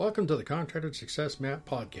Welcome to the Contractor Success Map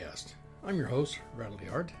podcast. I'm your host, Bradley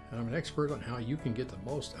Hart, and I'm an expert on how you can get the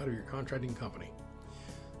most out of your contracting company.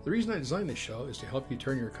 The reason I designed this show is to help you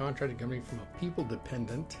turn your contracting company from a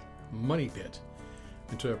people-dependent money pit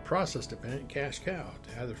into a process-dependent cash cow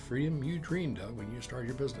to have the freedom you dreamed of when you started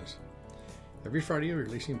your business. Every Friday, we're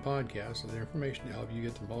releasing podcasts with information to help you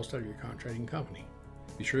get the most out of your contracting company.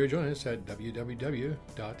 Be sure to join us at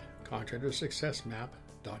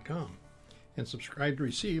www.contractorsuccessmap.com and subscribe to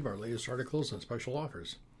receive our latest articles and special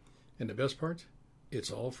offers. And the best part,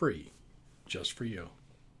 it's all free, just for you.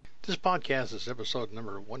 This podcast is episode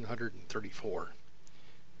number 134,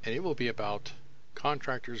 and it will be about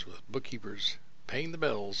contractors with bookkeepers paying the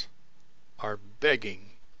bills are begging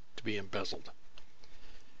to be embezzled.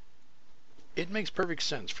 It makes perfect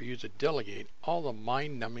sense for you to delegate all the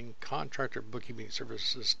mind-numbing contractor bookkeeping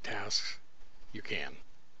services tasks you can.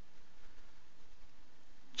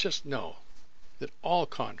 Just know that all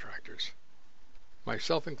contractors,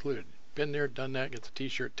 myself included, been there, done that, get the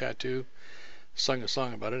t-shirt tattoo, sung a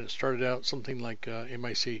song about it. It started out something like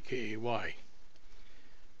M-I-C-K-A-Y.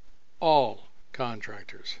 All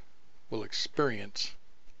contractors will experience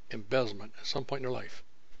embezzlement at some point in their life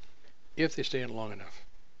if they stay in it long enough.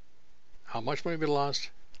 How much money will be lost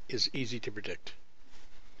is easy to predict.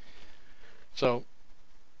 So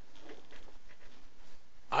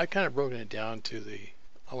I kind of broken it down to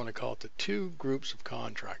I want to call it the two groups of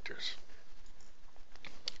contractors.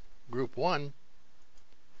 Group one,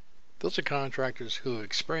 those are contractors who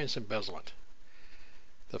experience embezzlement.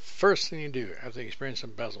 The first thing you do after they experience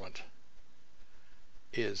embezzlement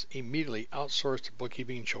is immediately outsource the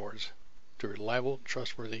bookkeeping chores to a reliable,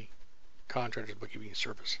 trustworthy contractor's bookkeeping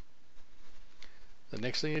service. The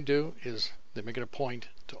next thing you do is they make it a point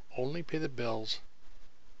to only pay the bills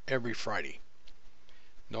every Friday.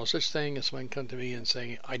 No such thing as someone come to me and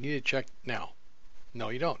saying, I need a check now. No,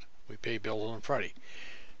 you don't. We pay bills on Friday.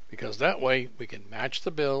 Because that way we can match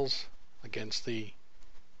the bills against we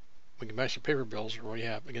can match the paper bills or what you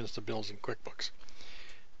have against the bills in QuickBooks.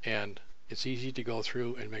 And it's easy to go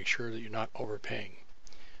through and make sure that you're not overpaying.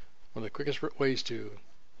 One of the quickest ways to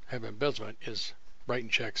have embezzlement is writing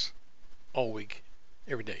checks all week,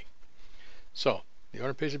 every day. So the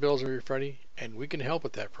owner pays the bills every Friday, and we can help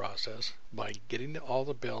with that process by getting all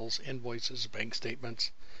the bills, invoices, bank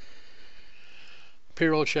statements,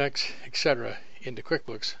 payroll checks, etc. into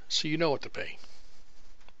QuickBooks so you know what to pay.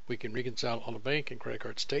 We can reconcile all the bank and credit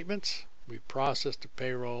card statements. We process the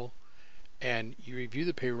payroll, and you review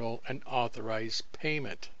the payroll and authorize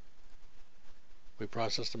payment. We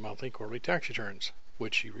process the monthly and quarterly tax returns,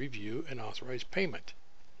 which you review and authorize payment.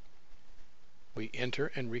 We enter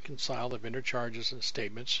and reconcile the vendor charges and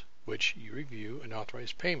statements, which you review and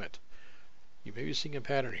authorize payment. You may be seeing a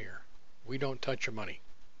pattern here. We don't touch your money.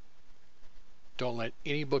 Don't let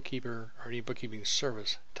any bookkeeper or any bookkeeping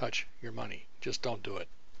service touch your money. Just don't do it.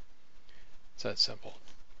 It's that simple.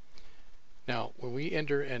 Now, when we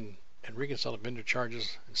enter and reconcile the vendor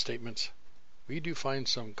charges and statements, we do find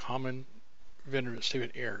some common vendor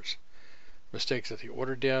statement errors. Mistakes at the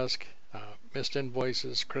order desk, missed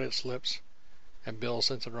invoices, credit slips, and bills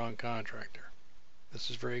sent to the wrong contractor. This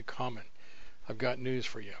is very common. I've got news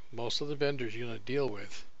for you. Most of the vendors you're going to deal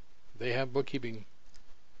with, they have bookkeeping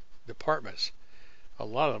departments. A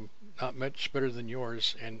lot of them not much better than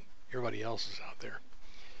yours and everybody else's out there.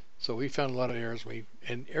 So we found a lot of errors.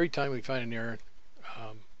 And every time we find an error,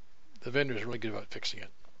 the vendor is really good about fixing it.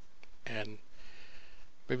 And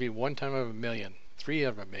maybe one time out of a million, 3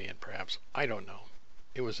 out of a million perhaps, I don't know,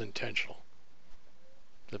 it was intentional.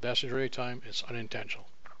 The vast majority of the time, it's unintentional.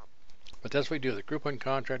 But that's what we do. The group 1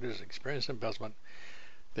 contractors experience embezzlement.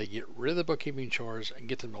 They get rid of the bookkeeping chores and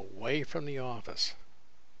get them away from the office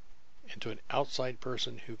into an outside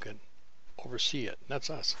person who can oversee it. And that's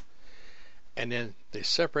us. And then they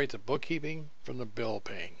separate the bookkeeping from the bill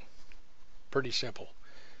paying. Pretty simple.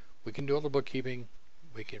 We can do all the bookkeeping.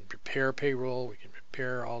 We can prepare payroll. We can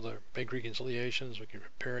prepare all the bank reconciliations. We can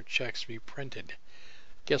prepare checks to be printed.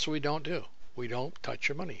 Guess what we don't do? We don't touch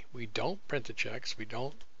your money. We don't print the checks. We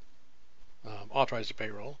don't authorize the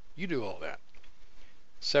payroll. You do all that.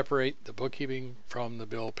 Separate the bookkeeping from the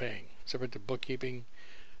bill paying. Separate the bookkeeping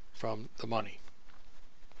from the money.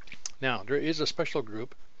 Now, there is a special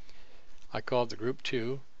group. I call it the Group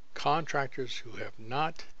 2, contractors who have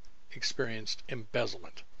not experienced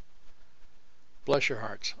embezzlement. Bless your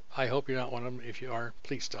hearts. I hope you're not one of them. If you are,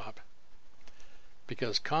 please stop.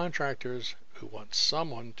 Because contractors who want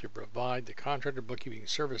someone to provide the contractor bookkeeping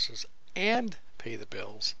services and pay the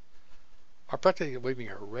bills are practically waving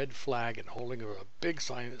a red flag and holding a big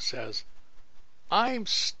sign that says, I'm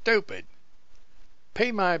stupid.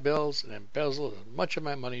 pay my bills and embezzle as much of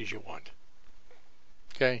my money as you want.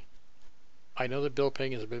 Okay? I know that bill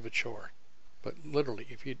paying is a bit of a chore, but literally,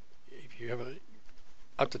 if you have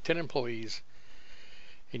up to 10 employees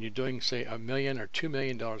and you're doing, say, $1 million or $2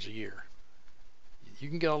 million a year, you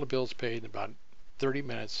can get all the bills paid in about 30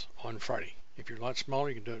 minutes on Friday. If you're a lot smaller,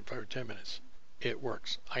 you can do it in 5 or 10 minutes. It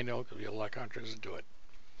works. I know, because we have a lot of contractors that do it.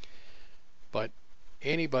 But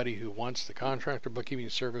anybody who wants the contractor bookkeeping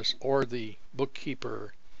service or the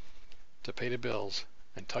bookkeeper to pay the bills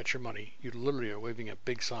and touch your money, you literally are waving a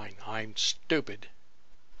big sign. I'm stupid.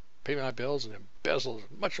 Pay my bills and embezzle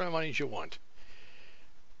as much of my money as you want.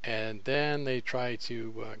 And then they try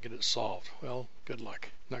to get it solved. Well, good luck.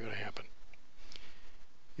 Not going to happen.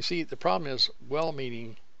 You see, the problem is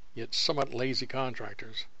well-meaning yet somewhat lazy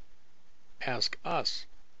contractors ask us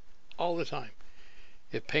all the time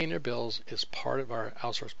if paying their bills is part of our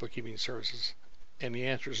outsourced bookkeeping services, and the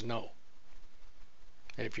answer is no.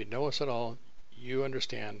 And if you know us at all, you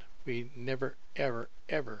understand we never, ever,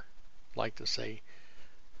 ever like to say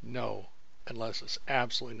no unless it's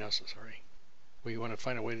absolutely necessary. We want to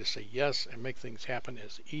find a way to say yes and make things happen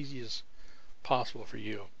as easy as possible for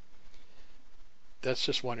you. That's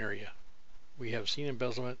just one area. We have seen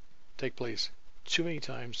embezzlement take place too many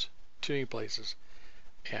times, too many places,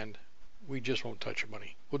 and we just won't touch your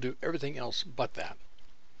money. We'll do everything else but that.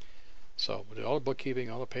 So we'll do all the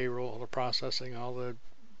bookkeeping, all the payroll, all the processing, all the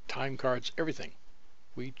time cards, everything.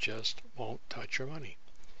 We just won't touch your money.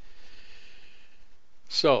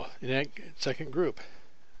 So, in that second group,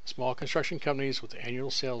 small construction companies with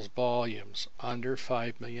annual sales volumes under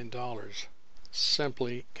 $5 million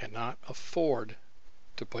simply cannot afford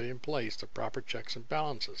to put in place the proper checks and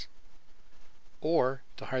balances, or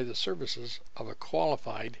to hire the services of a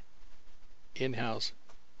qualified in-house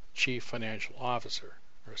Chief Financial Officer,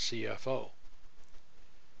 or CFO.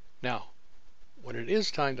 Now, when it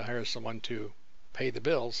is time to hire someone to pay the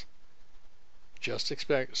bills, just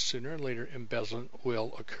expect sooner or later embezzlement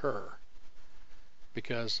will occur.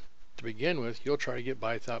 Because to begin with, you'll try to get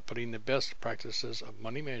by without putting the best practices of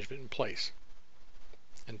money management in place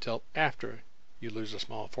until after you lose a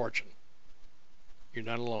small fortune. You're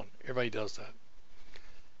not alone. Everybody does that.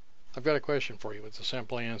 I've got a question for you with a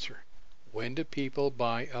simple answer. When do people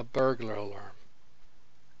buy a burglar alarm?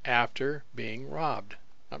 After being robbed,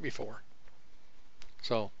 not before.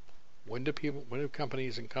 So, when do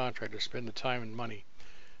companies and contractors spend the time and money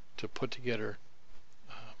to put together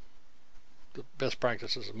the best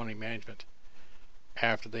practices of money management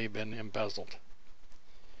after they've been embezzled?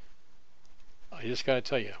 I just got to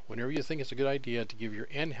tell you, whenever you think it's a good idea to give your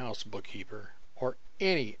in-house bookkeeper or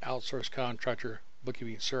any outsourced contractor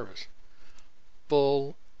bookkeeping service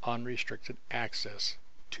full unrestricted access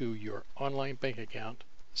to your online bank account,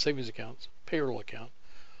 savings accounts, payroll account,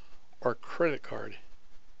 or credit card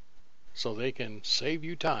so they can save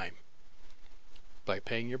you time by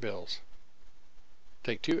paying your bills,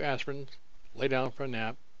 take 2 aspirins, lay down for a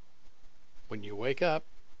nap. When you wake up,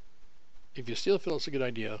 if you still feel it's a good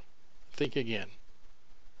idea, think again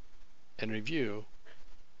and review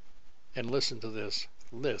and listen to this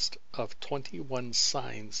list of 21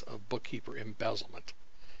 signs of bookkeeper embezzlement.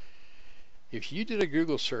 If you did a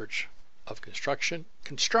Google search of construction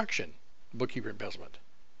bookkeeper embezzlement,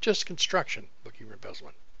 just construction bookkeeper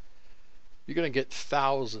embezzlement, you're going to get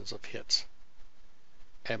thousands of hits,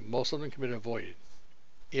 and most of them can be avoided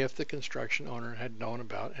if the construction owner had known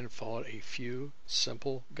about and followed a few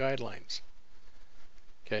simple guidelines.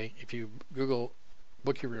 Okay, if you Google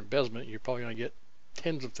bookkeeper embezzlement, you're probably going to get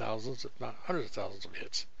tens of thousands, if not hundreds of thousands of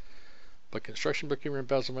hits. But construction bookkeeper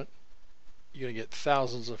embezzlement, you're going to get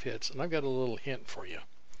thousands of hits. And I've got a little hint for you.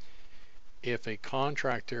 If a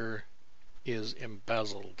contractor is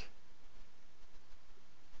embezzled,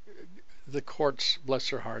 the courts, bless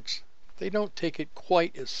their hearts, they don't take it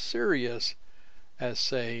quite as serious as,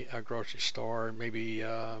 say, a grocery store, maybe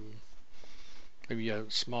a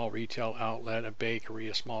small retail outlet, a bakery,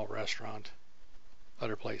 a small restaurant,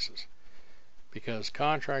 other places. Because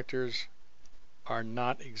contractors are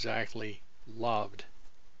not exactly loved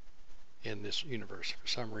in this universe for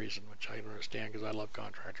some reason, which I don't understand because I love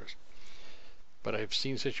contractors. But I've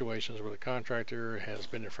seen situations where the contractor has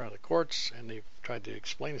been in front of the courts and they've tried to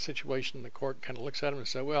explain the situation, and the court kind of looks at them and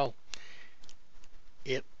says, well,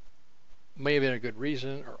 it may have been a good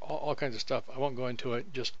reason, or all kinds of stuff. I won't go into it.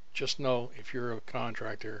 Just know, if you're a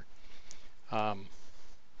contractor,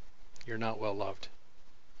 you're not well loved,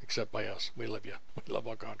 except by us. We love you. We love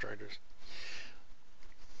all contractors.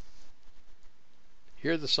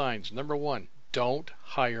 Here are the signs. Number 1, don't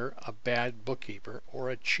hire a bad bookkeeper or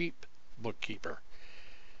a cheap bookkeeper.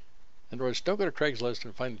 In other words, don't go to Craigslist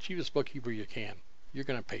and find the cheapest bookkeeper you can. you're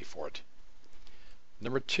going to pay for it.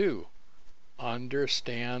 Number 2,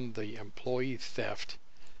 understand the employee theft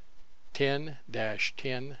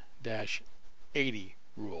 10-10-80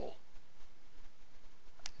 rule.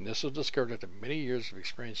 And this was discovered after many years of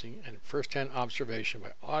experiencing and first-hand observation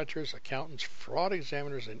by auditors, accountants, fraud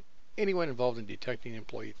examiners, and anyone involved in detecting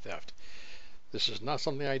employee theft. This is not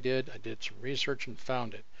something I did. I did some research and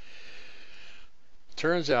found it.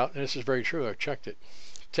 Turns out, and this is very true, I've checked it,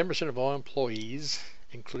 10% of all employees,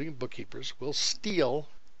 including bookkeepers, will steal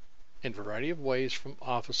in a variety of ways from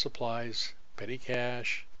office supplies, petty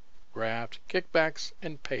cash, graft, kickbacks,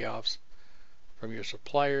 and payoffs from your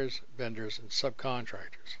suppliers, vendors, and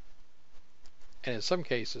subcontractors. And in some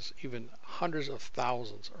cases, even hundreds of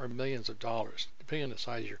thousands or millions of dollars, depending on the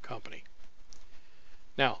size of your company.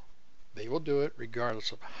 Now, they will do it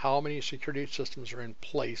regardless of how many security systems are in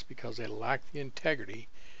place because they lack the integrity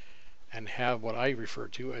and have what I refer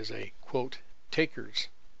to as a, quote, taker's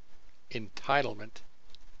entitlement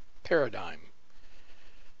paradigm.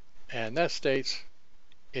 And that states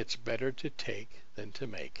it's better to take than to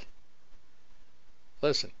make.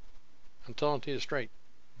 Listen, I'm telling you straight,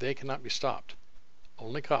 they cannot be stopped,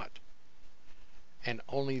 only caught. And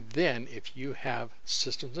only then if you have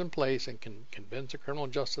systems in place and can convince the criminal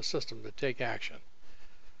justice system to take action.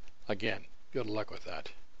 Again, good luck with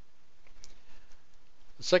that.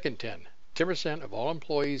 The second 10% of all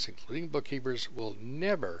employees, including bookkeepers, will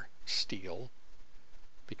never steal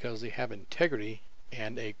because they have integrity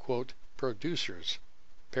and a, quote, producer's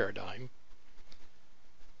paradigm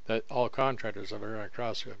that all contractors I've ever run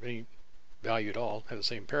across who have any value at all have the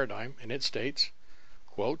same paradigm, and it states,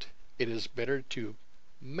 quote, it is better to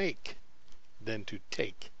make than to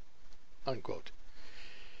take, unquote.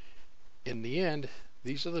 In the end,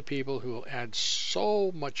 these are the people who will add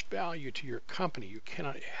so much value to your company you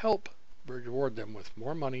cannot help but reward them with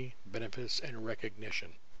more money, benefits, and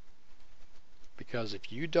recognition. Because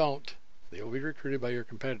if you don't, they will be recruited by your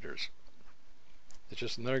competitors. It's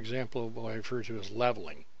just another example of what I refer to as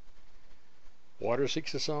leveling. Water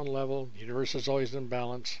seeks its own level. The universe is always in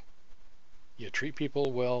balance. You treat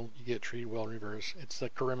people well, you get treated well in reverse. It's the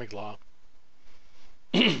karmic law.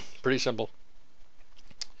 Pretty simple.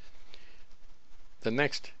 The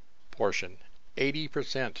next portion,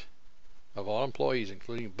 80% of all employees,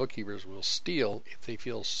 including bookkeepers, will steal if they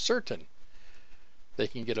feel certain they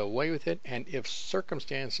can get away with it and if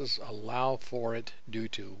circumstances allow for it due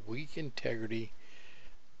to weak integrity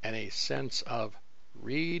and a sense of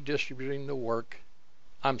redistributing the work.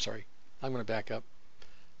 I'm going to back up.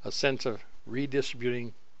 A sense of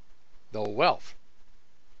redistributing the wealth,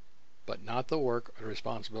 but not the work or the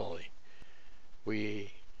responsibility.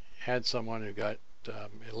 We had someone who got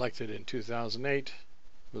elected in 2008,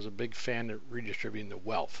 was a big fan of redistributing the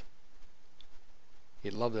wealth. He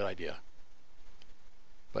loved that idea,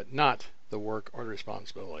 but not the work or the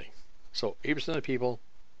responsibility. So 80% of the people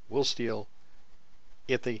will steal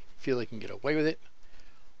if they feel they can get away with it,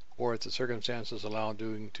 or if the circumstances allow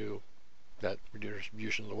due to that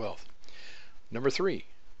redistribution of the wealth. Number 3,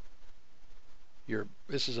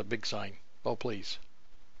 this is a big sign. Oh, please.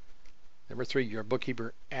 Number 3, your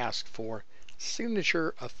bookkeeper asks for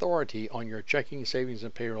signature authority on your checking, savings,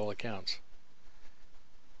 and payroll accounts.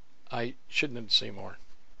 I shouldn't have to say more.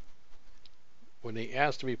 When they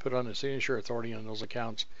ask to be put on a signature authority on those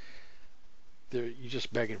accounts, you're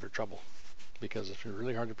just begging for trouble, because it's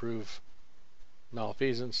really hard to prove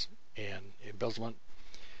malfeasance and embezzlement.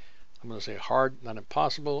 I'm going to say hard, not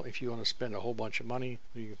impossible. If you want to spend a whole bunch of money,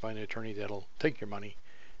 you can find an attorney that'll take your money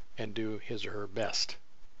and do his or her best.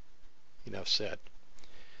 Enough said.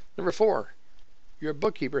 Number 4, your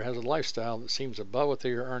bookkeeper has a lifestyle that seems above what they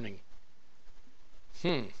are earning.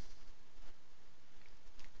 When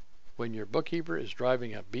your bookkeeper is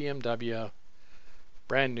driving a BMW,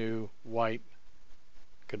 brand new, white,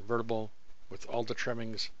 convertible, with all the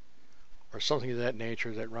trimmings, or something of that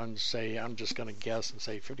nature that runs, say, I'm just going to guess and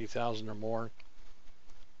say $50,000 or more,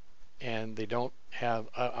 and they don't have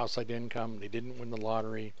outside income, they didn't win the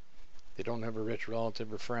lottery, they don't have a rich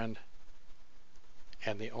relative or friend,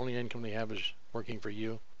 and the only income they have is working for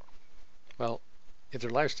you, well, if their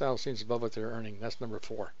lifestyle seems above what they're earning, that's number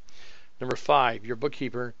 4. Number 5, your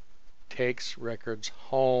bookkeeper takes records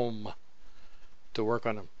home to work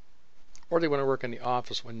on them, or they want to work in the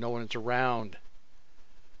office when no one is around.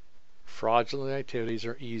 Fraudulent activities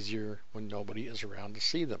are easier when nobody is around to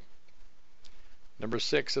see them. Number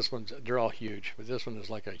 6, they're all huge, but this one is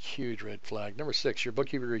like a huge red flag. Number 6, your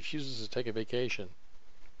bookkeeper refuses to take a vacation.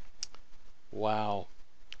 Wow.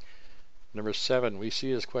 Number 7, we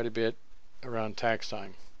see this quite a bit around tax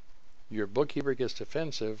time. Your bookkeeper gets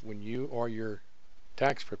defensive when you or your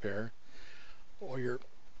tax preparer or your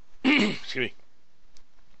excuse me,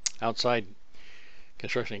 outside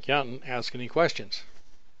construction accountant ask any questions.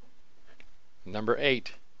 Number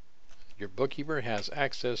 8, your bookkeeper has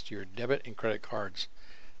access to your debit and credit cards.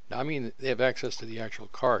 Now, I mean, they have access to the actual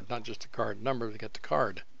card, not just the card number. They get the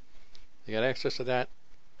card. They got access to that.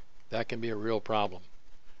 That can be a real problem.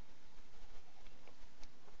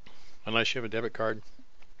 Unless you have a debit card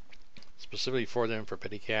specifically for them for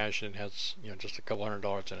petty cash and has, just a couple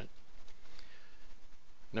 $100 in it.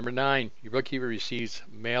 Number 9, your bookkeeper receives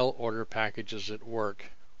mail order packages at work.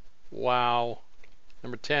 Wow.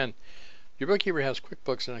 Number 10, your bookkeeper has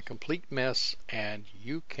QuickBooks in a complete mess and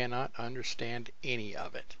you cannot understand any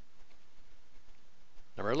of it.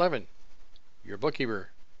 Number 11, your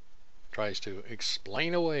bookkeeper tries to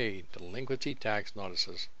explain away delinquency tax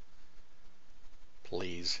notices.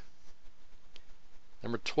 Please.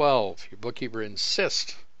 Number 12, your bookkeeper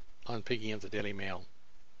insists on picking up the daily mail.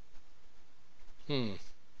 Number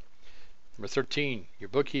 13, your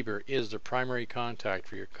bookkeeper is the primary contact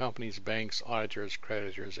for your company's banks, auditors,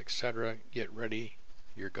 creditors, etc. Get ready,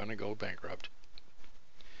 you're going to go bankrupt.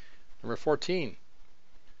 Number 14,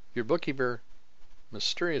 your bookkeeper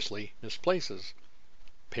mysteriously misplaces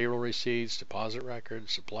payroll receipts, deposit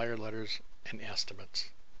records, supplier letters, and estimates.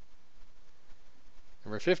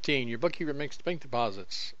 Number 15, your bookkeeper makes bank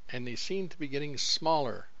deposits, and they seem to be getting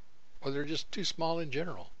smaller, or they're just too small in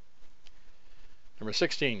general. Number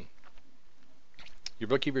 16, your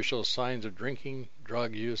bookkeeper shows signs of drinking,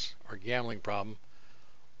 drug use, or gambling problem,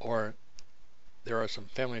 or there are some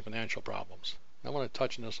family financial problems. I want to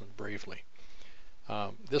touch on this one briefly.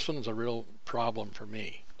 This one is a real problem for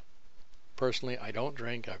me. Personally, I don't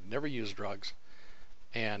drink. I've never used drugs.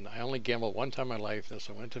 And I only gambled one time in my life. This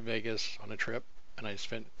I went to Vegas on a trip, and I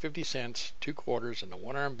spent 50 cents, 2 quarters, and a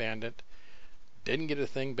one-armed bandit. Didn't get a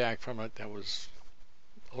thing back from it. That was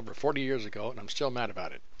over 40 years ago, and I'm still mad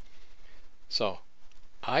about it. So,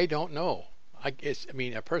 I don't know. A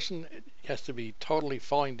person has to be totally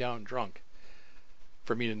falling down drunk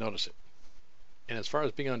for me to notice it. And as far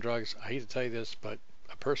as being on drugs, I hate to tell you this, but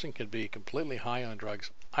a person could be completely high on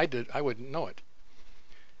drugs. I wouldn't know it.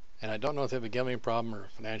 And I don't know if they have a gambling problem or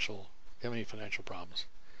any financial problems.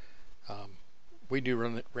 We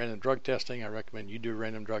do random drug testing. I recommend you do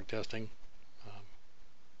random drug testing.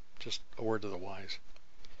 Just a word to the wise.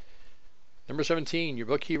 Number 17, your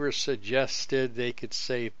bookkeeper suggested they could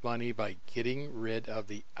save money by getting rid of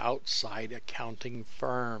the outside accounting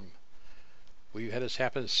firm. We've had this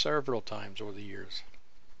happen several times over the years.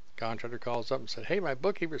 Contractor calls up and said, hey, my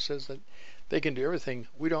bookkeeper says that they can do everything.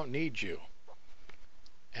 We don't need you.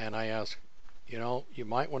 And I ask, you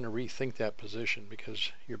might want to rethink that position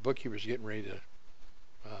because your bookkeeper's getting ready to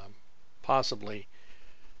possibly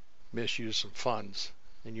misuse some funds.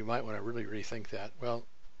 And you might want to really rethink that. Well,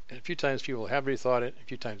 a few times people have rethought it. A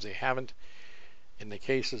few times they haven't. In the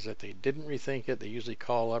cases that they didn't rethink it, they usually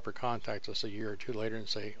call up or contact us a year or two later and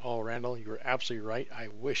say, oh, Randall, you were absolutely right. I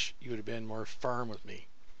wish you would have been more firm with me.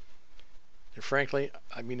 And frankly,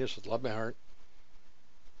 I mean this with love in my heart.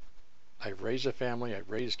 I've raised a family.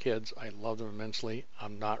 I've raised kids. I love them immensely.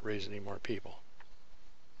 I'm not raising any more people.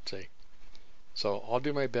 See? So I'll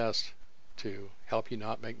do my best to help you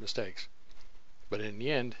not make mistakes. But in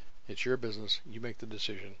the end, it's your business. You make the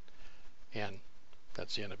decision. And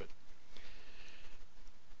that's the end of it.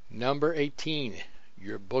 Number 18,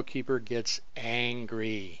 your bookkeeper gets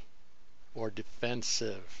angry or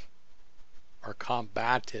defensive or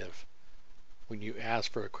combative when you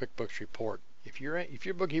ask for a QuickBooks report. If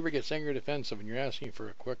your bookkeeper gets angry or defensive and you're asking for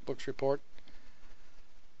a QuickBooks report,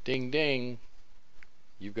 ding ding,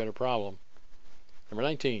 you've got a problem. Number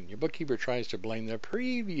 19, your bookkeeper tries to blame the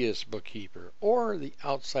previous bookkeeper or the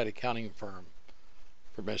outside accounting firm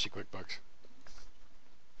for messy QuickBooks.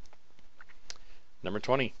 Number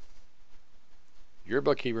 20, your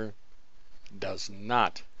bookkeeper does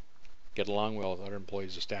not get along well with other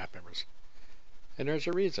employees or staff members. And there's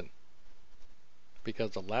a reason.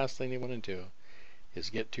 Because the last thing they want to do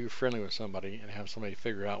is get too friendly with somebody and have somebody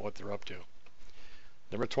figure out what they're up to.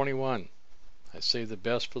 Number 21, I saved the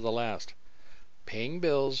best for the last. Paying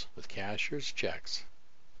bills with cashier's checks.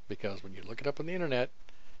 Because when you look it up on the internet,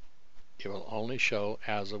 it will only show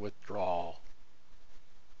as a withdrawal.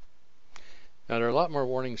 Now, there are a lot more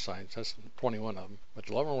warning signs. That's 21 of them. But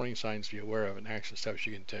there are a lot more warning signs to be aware of and action steps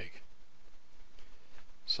you can take.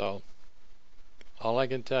 So, all I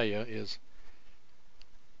can tell you is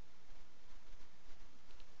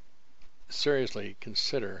seriously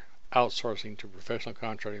consider outsourcing to professional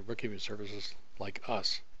contracting bookkeeping services like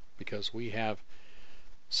us, because we have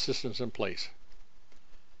systems in place.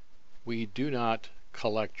 We do not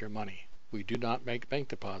collect your money. We do not make bank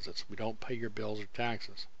deposits. We don't pay your bills or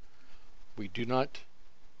taxes. We don't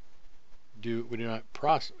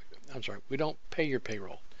pay your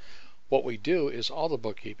payroll. What we do is all the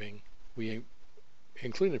bookkeeping,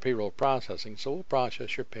 including the payroll processing. So we'll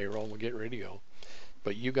process your payroll and we'll get ready to go.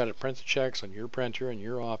 But you got to print the checks on your printer in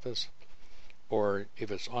your office, or if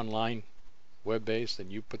it's online, web-based, then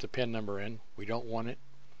you put the PIN number in. We don't want it.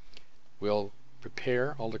 We'll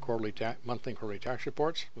prepare all the monthly and quarterly tax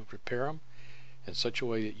reports. We'll prepare them in such a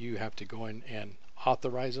way that you have to go in and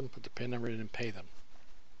authorize them, put the PIN number in, and pay them.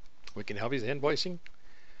 We can help you with invoicing.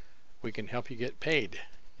 We can help you get paid.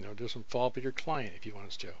 Do some follow-up with your client if you want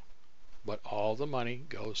us to. But all the money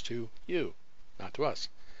goes to you, not to us.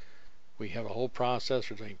 We have a whole process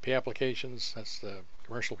for doing pay applications. That's the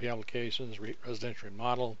commercial pay applications, residential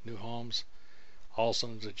remodel, new homes, also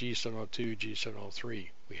the G702, G703.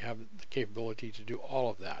 We have the capability to do all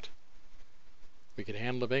of that. We can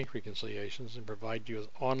handle the bank reconciliations and provide you with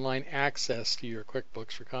online access to your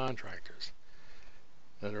QuickBooks for contractors.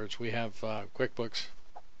 In other words, we have QuickBooks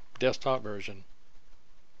desktop version,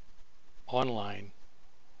 online,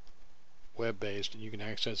 web-based, and you can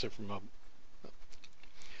access it from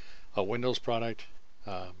a Windows product,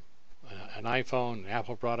 an iPhone, an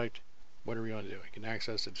Apple product, whatever you want to do. You can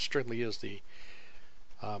access it strictly as the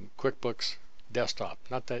QuickBooks desktop,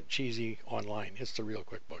 not that cheesy online. It's the real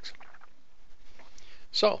QuickBooks.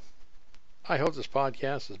 So, I hope this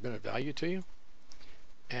podcast has been of value to you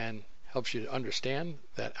and helps you to understand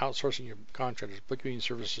that outsourcing your contractors' bookkeeping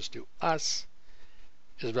services to us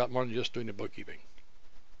is about more than just doing the bookkeeping.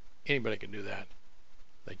 Anybody can do that.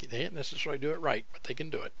 They can't necessarily do it right, but they can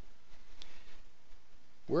do it.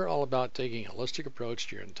 We're all about taking a holistic approach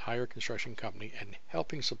to your entire construction company and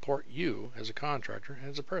helping support you as a contractor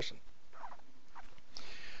and as a person.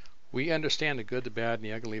 We understand the good, the bad, and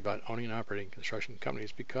the ugly about owning and operating construction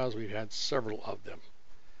companies because we've had several of them.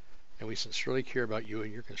 And we sincerely care about you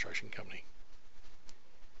and your construction company.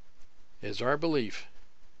 It is our belief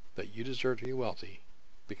that you deserve to be wealthy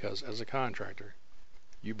because as a contractor,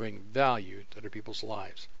 you bring value to other people's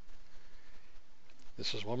lives.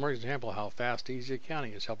 This is one more example of how Fast Easy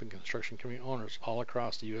Accounting is helping construction company owners all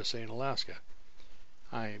across the USA and Alaska.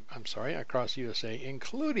 Across the USA,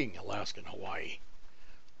 including Alaska and Hawaii.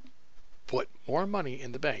 Put more money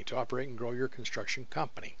in the bank to operate and grow your construction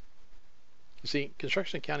company. You see,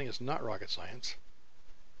 construction accounting is not rocket science.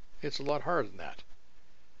 It's a lot harder than that.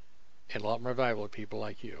 And a lot more valuable to people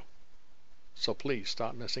like you. So please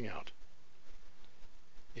stop missing out.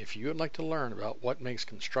 If you would like to learn about what makes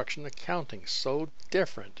construction accounting so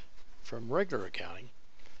different from regular accounting,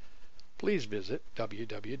 please visit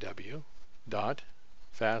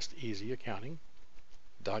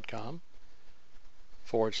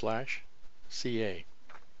www.fasteasyaccounting.com/CA.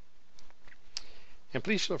 And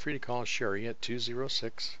please feel free to call Sherry at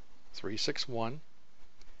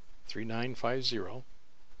 206-361-3950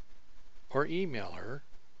 or email her,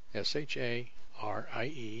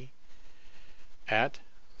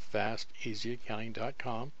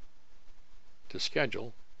 SHARIE@fasteasyaccounting.com to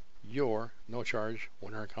schedule your no-charge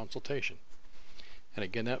 1-hour consultation. And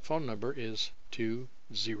again, that phone number is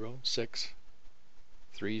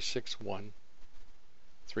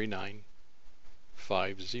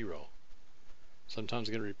 206-361-3950. Sometimes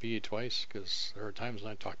I get to repeat it twice because there are times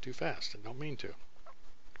when I talk too fast and don't mean to.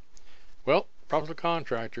 Well, professional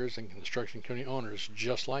contractors and construction company owners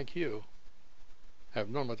just like you have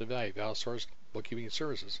known about the value of outsourced bookkeeping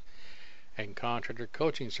services and contractor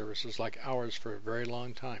coaching services like ours for a very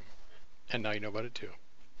long time. And now you know about it too.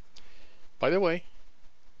 By the way,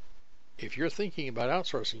 if you're thinking about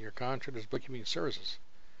outsourcing your contractor's bookkeeping services,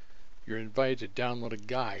 you're invited to download a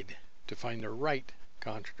guide to find the right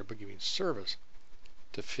contractor bookkeeping service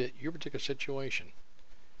to fit your particular situation.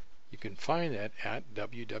 You can find that at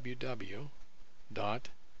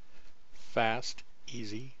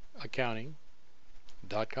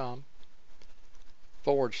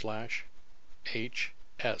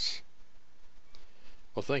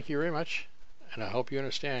Well, thank you very much, and I hope you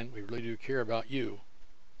understand we really do care about you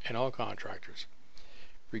and all contractors,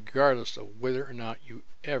 regardless of whether or not you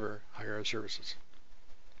ever hire our services.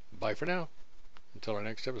 Bye for now. Until our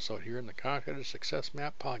next episode here in the Contractor Success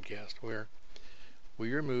Map podcast, where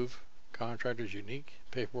we remove contractors' unique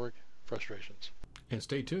paperwork frustrations. And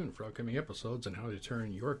stay tuned for upcoming episodes on how to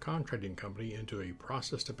turn your contracting company into a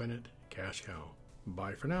process-dependent cash cow.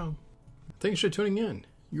 Bye for now. Thanks for tuning in.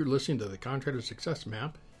 You're listening to the Contractor Success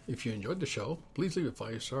Map. If you enjoyed the show, please leave a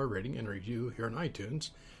 5-star rating and review here on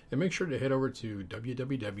iTunes, and make sure to head over to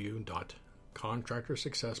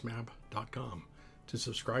www.contractorsuccessmap.com to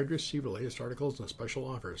subscribe to receive the latest articles and special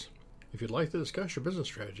offers. If you'd like to discuss your business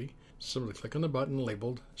strategy, simply click on the button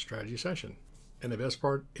labeled Strategy Session. And the best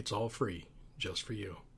part, it's all free, just for you.